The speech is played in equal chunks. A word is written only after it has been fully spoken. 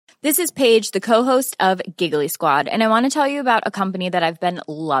This is Paige, the co-host of Giggly Squad, and I want to tell you about a company that I've been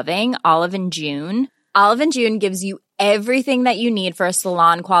loving, Olive & June. Olive & June gives you everything that you need for a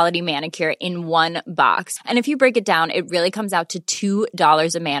salon-quality manicure in one box. And if you break it down, it really comes out to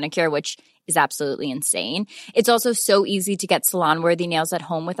 $2 a manicure, which is absolutely insane. It's also so easy to get salon-worthy nails at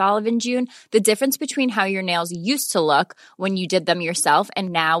home with Olive & June. The difference between how your nails used to look when you did them yourself and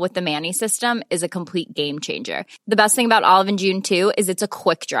now with the Mani system is a complete game changer. The best thing about Olive & June, too, is it's a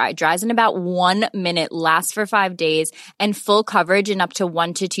quick dry. Dries in about 1 minute, lasts for 5 days, and full coverage in up to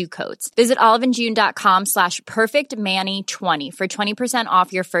 1 to 2 coats. Visit oliveandjune.com/perfectmani20 for 20%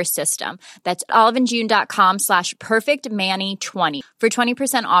 off your first system. That's oliveandjune.com/perfectmani20 for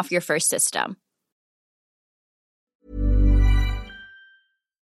 20% off your first system.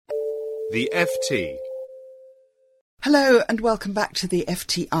 The FT. Hello and welcome back to the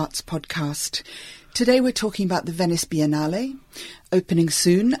FT Arts podcast. Today we're talking about the Venice Biennale, opening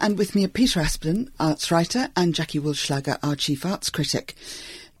soon, and with me are Peter Aspden, arts writer, and Jackie Woolschlager, our chief arts critic.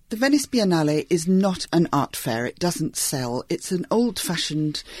 The Venice Biennale is not an art fair. It doesn't sell. It's an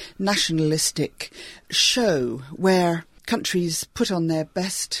old-fashioned nationalistic show where countries put on their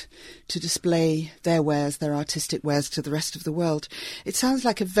best to display their wares, their artistic wares, to the rest of the world. It sounds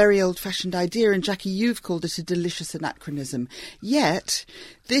like a very old-fashioned idea, and Jackie, you've called it a delicious anachronism. Yet,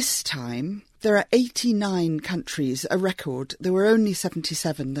 this time, there are 89 countries, a record. There were only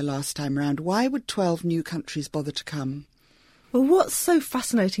 77 the last time round. Why would 12 new countries bother to come? Well, what's so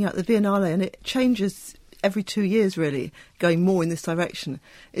fascinating about the Biennale, and it changes every 2 years really, going more in this direction,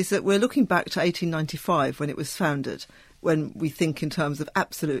 is that we're looking back to 1895 when it was founded, when we think in terms of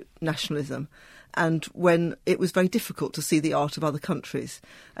absolute nationalism, and when it was very difficult to see the art of other countries.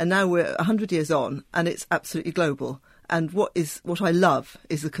 And now we're 100 years on, and it's absolutely global. And what I love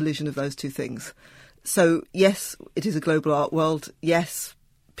is the collision of those two things. So, yes, it is a global art world. Yes,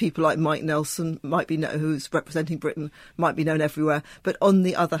 people like Mike Nelson who's representing Britain, might be known everywhere. But on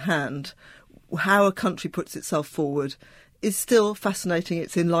the other hand, how a country puts itself forward is still fascinating,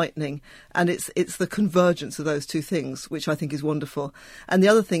 it's enlightening, and it's the convergence of those two things, which I think is wonderful. And the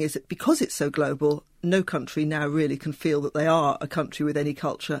other thing is that because it's so global, no country now really can feel that they are a country with any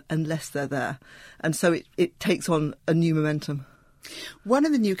culture unless they're there. And so it takes on a new momentum. One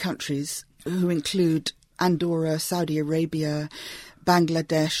of the new countries, who include Andorra, Saudi Arabia,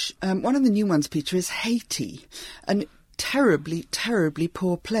 Bangladesh, one of the new ones, Peter, is Haiti. And terribly, terribly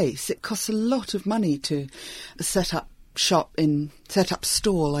poor place. It costs a lot of money to set up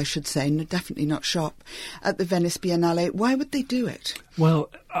stall, I should say, definitely not shop, at the Venice Biennale. Why would they do it?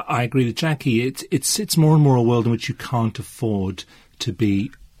 Well, I agree with Jackie. It's more and more a world in which you can't afford to be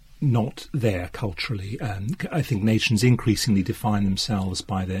not there culturally. I think nations increasingly define themselves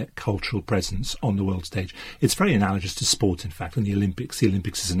by their cultural presence on the world stage. It's very analogous to sport, in fact, and the Olympics. The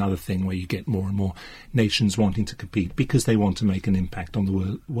Olympics is another thing where you get more and more nations wanting to compete because they want to make an impact on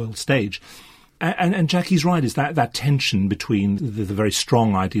the world stage. And Jackie's right, is that tension between the very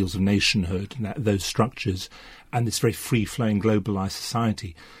strong ideals of nationhood and those structures and this very free-flowing globalised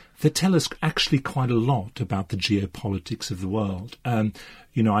society that tell us actually quite a lot about the geopolitics of the world. I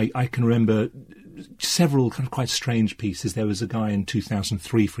can remember several kind of quite strange pieces. There was a guy in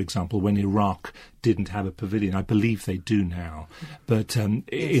 2003, for example, when Iraq didn't have a pavilion. I believe they do now. But in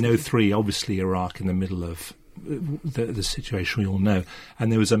 2003, obviously Iraq in the middle of the situation we all know,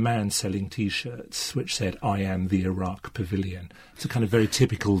 and there was a man selling T-shirts which said, "I am the Iraq Pavilion." It's a kind of very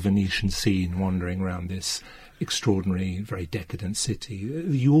typical Venetian scene wandering around this extraordinary, very decadent city.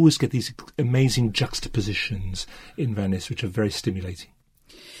 You always get these amazing juxtapositions in Venice which are very stimulating.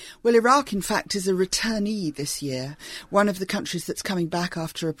 Well, Iraq, in fact, is a returnee this year, one of the countries that's coming back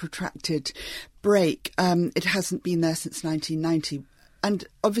after a protracted break. It hasn't been there since 1990. And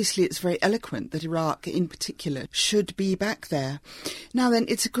obviously it's very eloquent that Iraq in particular should be back there. Now then,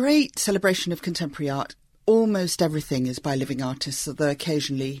 it's a great celebration of contemporary art. Almost everything is by living artists, although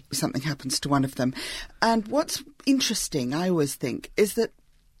occasionally something happens to one of them. And what's interesting, I always think, is that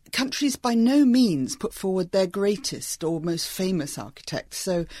countries by no means put forward their greatest or most famous architects.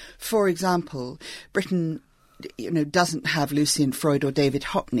 So, for example, Britain doesn't have Lucian Freud or David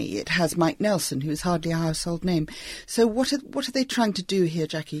Hockney. It has Mike Nelson, who is hardly a household name. So what are they trying to do here,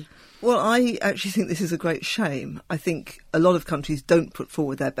 Jackie? Well, I actually think this is a great shame. I think a lot of countries don't put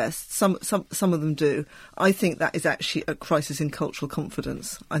forward their best. Some of them do. I think that is actually a crisis in cultural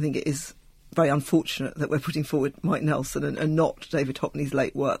confidence. I think it is very unfortunate that we're putting forward Mike Nelson and not David Hockney's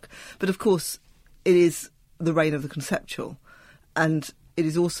late work. But of course, it is the reign of the conceptual. And it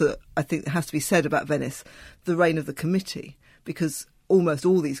is also, I think it has to be said about Venice, the reign of the committee, because almost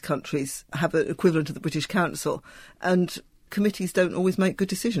all these countries have an equivalent of the British Council. And committees don't always make good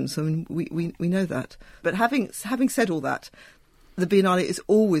decisions. I mean, we know that. But having said all that, the Biennale is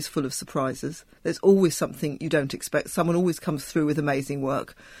always full of surprises. There's always something you don't expect. Someone always comes through with amazing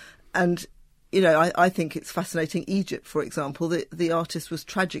work. And, I think it's fascinating. Egypt, for example, the artist was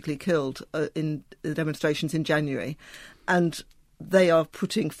tragically killed in the demonstrations in January. And they are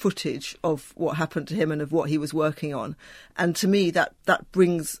putting footage of what happened to him and of what he was working on. And to me, that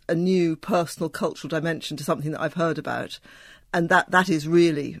brings a new personal cultural dimension to something that I've heard about. And that is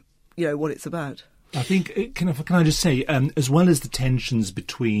really, what it's about. I think, can I just say, as well as the tensions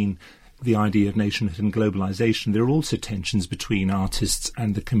between the idea of nationhood and globalisation, there are also tensions between artists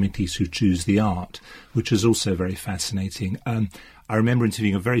and the committees who choose the art, which is also very fascinating. I remember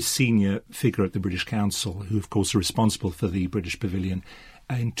interviewing a very senior figure at the British Council, who, of course, are responsible for the British Pavilion,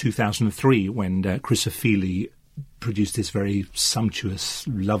 in 2003, when Chris O'Feely produced this very sumptuous,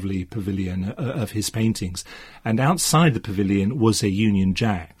 lovely pavilion of his paintings. And outside the pavilion was a Union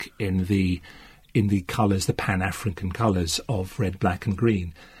Jack in the colours, the Pan-African colours of red, black and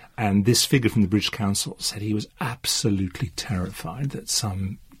green. And this figure from the British Council said he was absolutely terrified that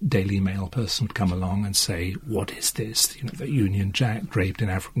some Daily Mail person would come along and say, what is this? The Union Jack draped in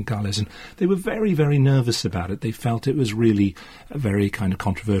African colours. And they were very, very nervous about it. They felt it was really a very kind of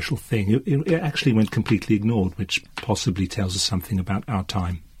controversial thing. It actually went completely ignored, which possibly tells us something about our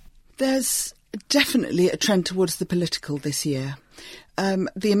time. There's definitely a trend towards the political this year.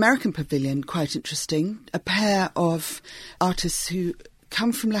 The American Pavilion, quite interesting. A pair of artists who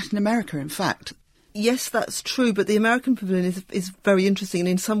come from Latin America, in fact. Yes, that's true, but the American Pavilion is very interesting, and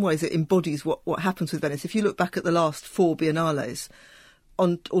in some ways it embodies what happens with Venice. If you look back at the last 4 Biennales,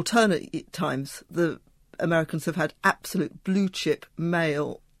 on alternate times, the Americans have had absolute blue-chip,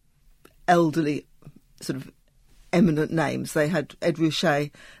 male, elderly, sort of eminent names. They had Ed Ruscha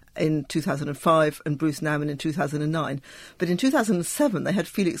in 2005 and Bruce Nauman in 2009. But in 2007, they had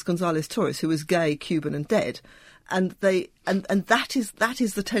Felix González Torres, who was gay, Cuban and dead. And that is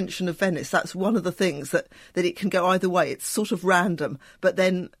the tension of Venice. That's one of the things that it can go either way. It's sort of random, but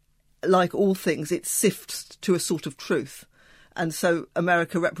then, like all things, it sifts to a sort of truth. And so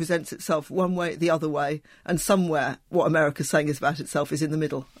America represents itself one way, the other way, and somewhere what America's saying is about itself is in the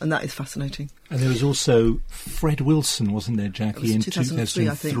middle, and that is fascinating. And there was also Fred Wilson, wasn't there, Jackie, in 2003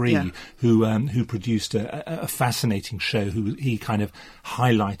 I think, yeah. who produced a fascinating show. Who he kind of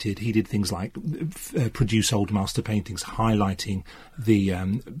highlighted. He did things like produce old master paintings, highlighting the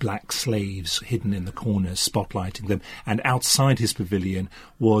black slaves hidden in the corners, spotlighting them. And outside his pavilion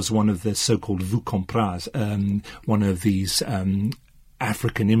was one of the so-called vous compras, one of these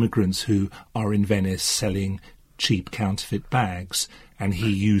African immigrants who are in Venice selling cheap counterfeit bags, and he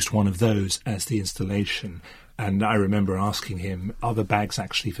used one of those as the installation. And I remember asking him, are the bags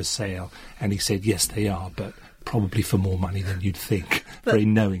actually for sale? And he said, yes, they are, but probably for more money than you'd think. Very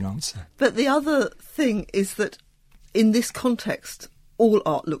knowing answer. But the other thing is that in this context, all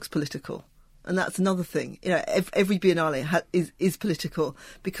art looks political. And that's another thing. Every Biennale is political,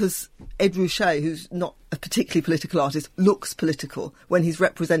 because Ed Ruscha, who's not a particularly political artist, looks political when he's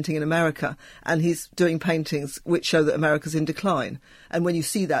representing in America and he's doing paintings which show that America's in decline. And when you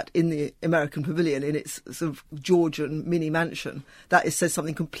see that in the American Pavilion, in its sort of Georgian mini mansion, that says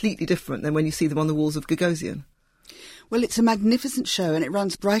something completely different than when you see them on the walls of Gagosian. Well, it's a magnificent show and it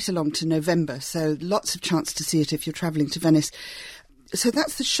runs right along to November, so lots of chance to see it if you're travelling to Venice. So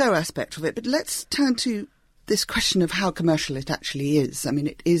that's the show aspect of it. But let's turn to this question of how commercial it actually is. I mean,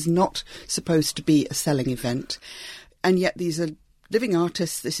 it is not supposed to be a selling event. And yet these are living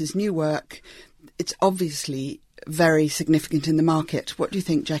artists. This is new work. It's obviously very significant in the market. What do you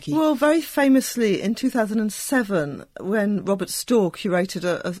think, Jackie? Well, very famously in 2007, when Robert Storr curated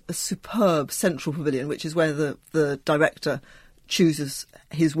a superb central pavilion, which is where the director chooses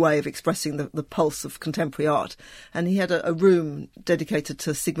his way of expressing the pulse of contemporary art. And he had a room dedicated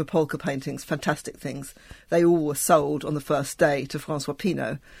to Sigma Polka paintings, fantastic things. They all were sold on the first day to François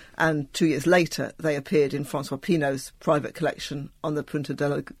Pinault, and 2 years later they appeared in François Pinault's private collection on the Punta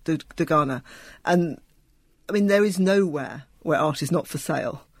de Ghana. And, I mean, there is nowhere where art is not for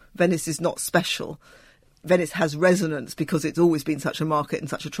sale. Venice is not special. Venice has resonance because it's always been such a market and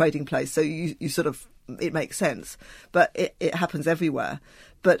such a trading place, so you sort of, it makes sense. But it happens everywhere.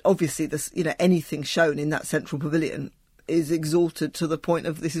 But obviously, anything shown in that central pavilion is exalted to the point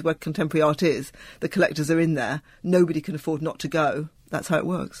of this is where contemporary art is. The collectors are in there. Nobody can afford not to go. That's how it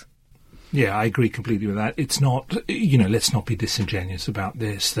works. Yeah, I agree completely with that. It's not, let's not be disingenuous about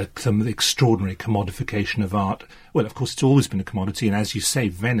this, that some of the extraordinary commodification of art, well, of course, it's always been a commodity, and as you say,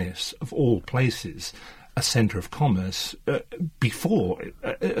 Venice, of all places, a centre of commerce before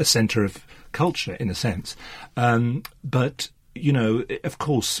a centre of culture, in a sense. But, you know, of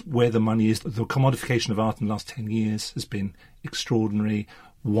course, where the money is, the commodification of art in the last 10 years has been extraordinary.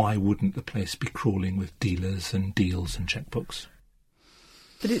 Why wouldn't the place be crawling with dealers and deals and checkbooks?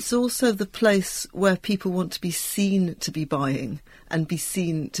 But it's also the place where people want to be seen to be buying and be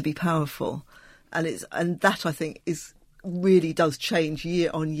seen to be powerful. And that, I think, really does change year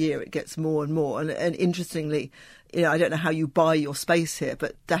on year. It gets more and more. And interestingly, you know, I don't know how you buy your space here,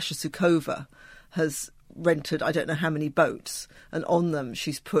 but Dasha Sukova has rented I don't know how many boats, and on them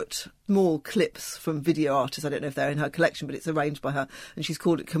she's put small clips from video artists. I don't know if they're in her collection, but it's arranged by her, and she's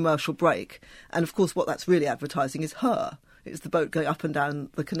called it Commercial Break. And of course what that's really advertising is her. It's the boat going up and down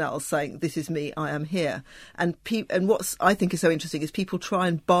the canal saying, "This is me, I am here." And what I think is so interesting is people try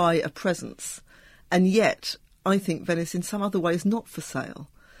and buy a presence, and yet I think Venice in some other way is not for sale.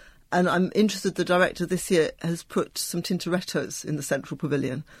 And I'm interested, the director this year has put some Tintorettos in the Central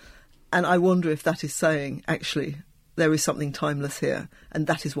Pavilion. And I wonder if that is saying, actually, there is something timeless here. And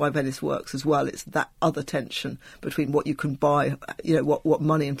that is why Venice works as well. It's that other tension between what you can buy, you know, what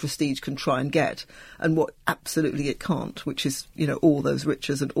money and prestige can try and get, and what absolutely it can't, which is, you know, all those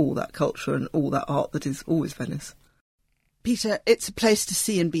riches and all that culture and all that art that is always Venice. Peter, it's a place to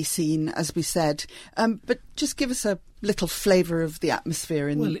see and be seen, as we said. But just give us a little flavour of the atmosphere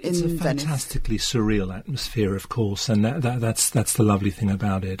in Venice. Well, it's a fantastically surreal atmosphere, of course, and that's the lovely thing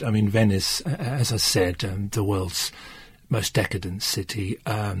about it. I mean, Venice, as I said, the world's most decadent city,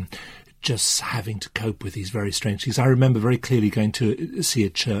 just having to cope with these very strange things. I remember very clearly going to see a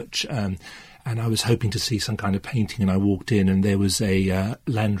church, and I was hoping to see some kind of painting, and I walked in and there was a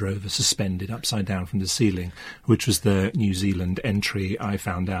Land Rover suspended upside down from the ceiling, which was the New Zealand entry, I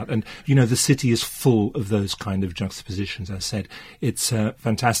found out. And, you know, the city is full of those kind of juxtapositions, as I said. It's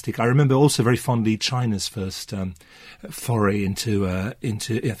fantastic. I remember also very fondly China's first foray into I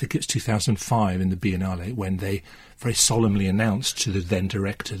think it's 2005 in the Biennale, when they very solemnly announced to the then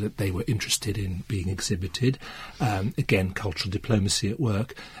director that they were interested in being exhibited. Again, cultural diplomacy at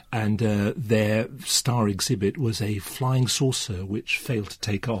work. And their star exhibit was a flying saucer which failed to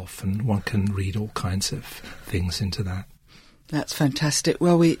take off, and one can read all kinds of things into that. That's fantastic.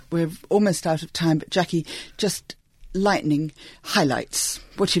 Well, we're almost out of time, but Jackie, just lightning highlights.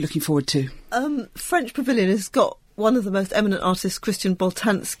 What are you looking forward to? French Pavilion has got one of the most eminent artists, Christian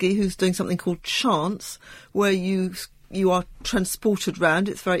Boltanski, who's doing something called Chance, where you are transported round.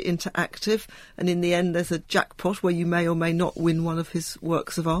 It's very interactive, and in the end there's a jackpot where you may or may not win one of his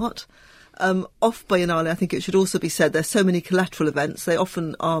works of art. Off Biennale, I think it should also be said, there's so many collateral events. They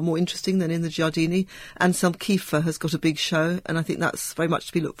often are more interesting than in the Giardini, and Kiefer has got a big show, and I think that's very much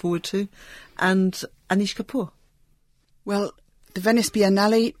to be looked forward to. And Anish Kapoor. Well, the Venice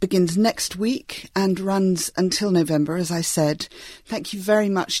Biennale begins next week and runs until November, as I said. Thank you very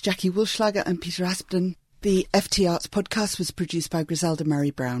much, Jackie Wilschlager and Peter Aspden. The FT Arts podcast was produced by Griselda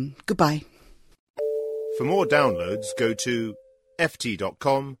Murray Brown. Goodbye. For more downloads, go to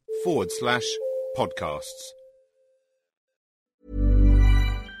ft.com/podcasts.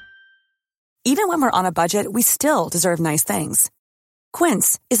 Even when we're on a budget, we still deserve nice things.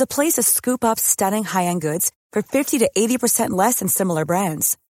 Quince is a place to scoop up stunning high-end goods for 50 to 80% less than similar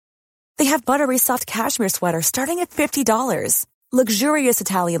brands. They have buttery soft cashmere sweaters starting at $50, luxurious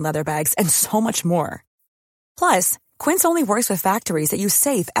Italian leather bags, and so much more. Plus, Quince only works with factories that use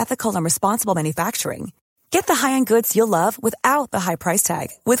safe, ethical, and responsible manufacturing. Get the high-end goods you'll love without the high price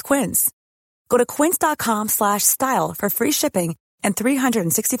tag with Quince. Go to quince.com/style for free shipping and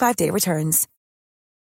 365-day returns.